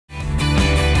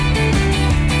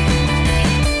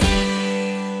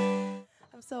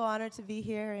honored to be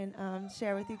here and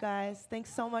share with you guys.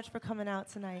 Thanks so much for coming out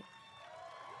tonight.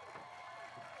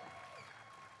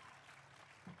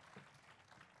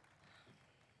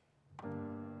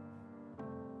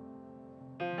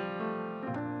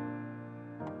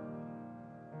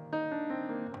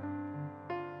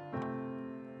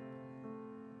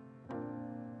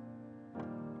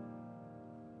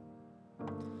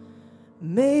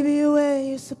 Maybe you're where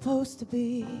you're supposed to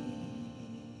be,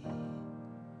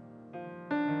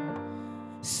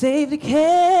 safely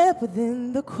kept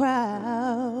within the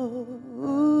crowd,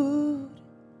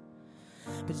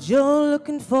 but you're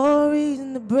looking for a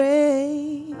reason to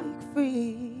break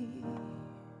free.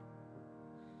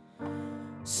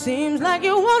 Seems like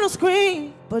you want to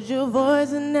scream, but your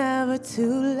voice is never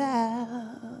too loud.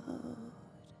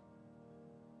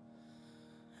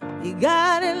 You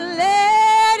gotta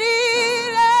let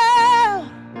it out,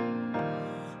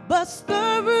 bust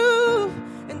the roof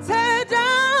and tear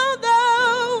down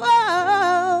the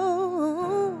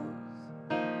walls.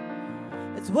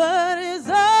 It's what it's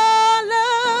all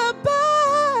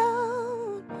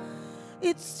about.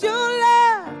 It's your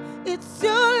life, it's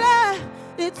your life,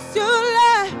 it's your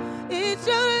life, it's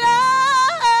your life.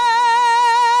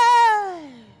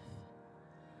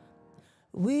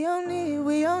 We all need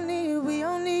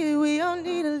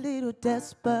a little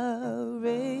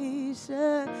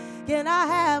desperation. Can I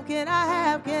have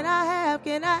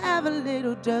a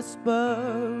little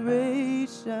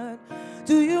desperation?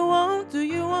 Do you want a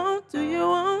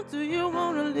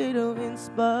little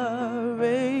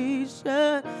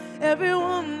inspiration?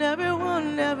 Everyone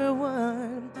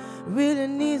really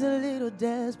needs a little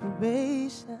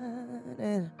desperation.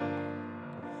 And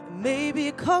maybe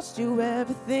it cost you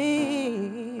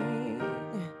everything,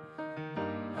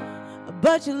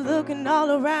 but you're looking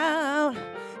all around, and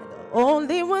the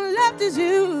only one left is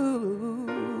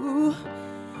you.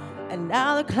 And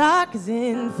now the clock is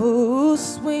in full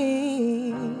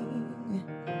swing.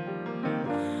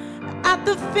 At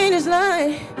the finish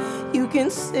line, you can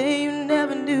say you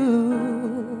never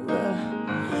knew.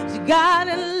 You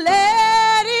gotta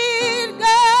let it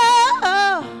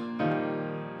go.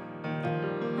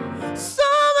 So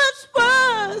much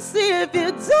worse if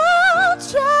you don't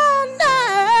try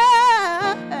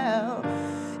now.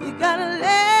 You gotta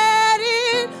let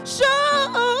it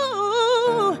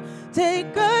show.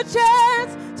 Take a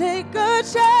chance, take a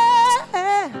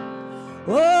chance.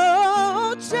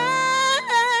 Oh, chance.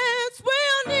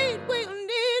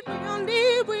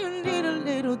 We'll need a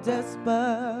little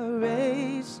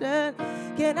desperation.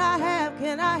 Can I have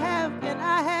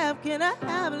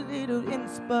a little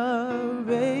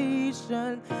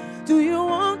inspiration? Do you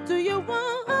want a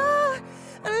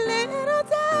little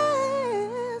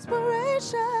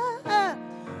desperation?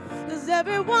 'Cause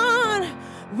everyone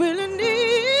really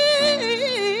needs.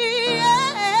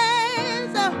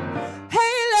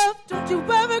 Hey love, don't you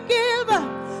ever give up.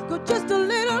 Go just a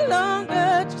little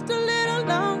longer, just a little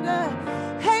longer.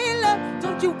 Hey love,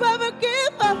 don't you ever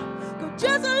give up. Go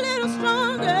just a little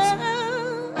stronger.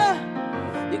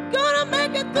 You're gonna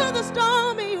make it through the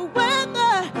stormy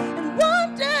weather, and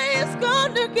one day it's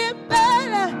gonna get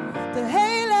better. So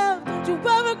hey love, don't you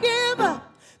ever give up.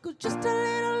 Go just a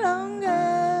little longer.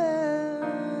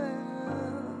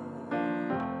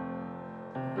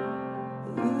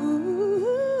 Ooh,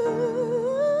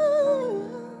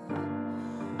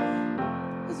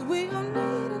 'cause we all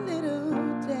need a little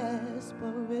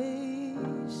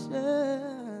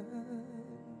desperation.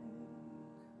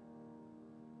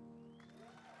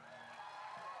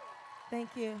 Thank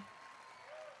you.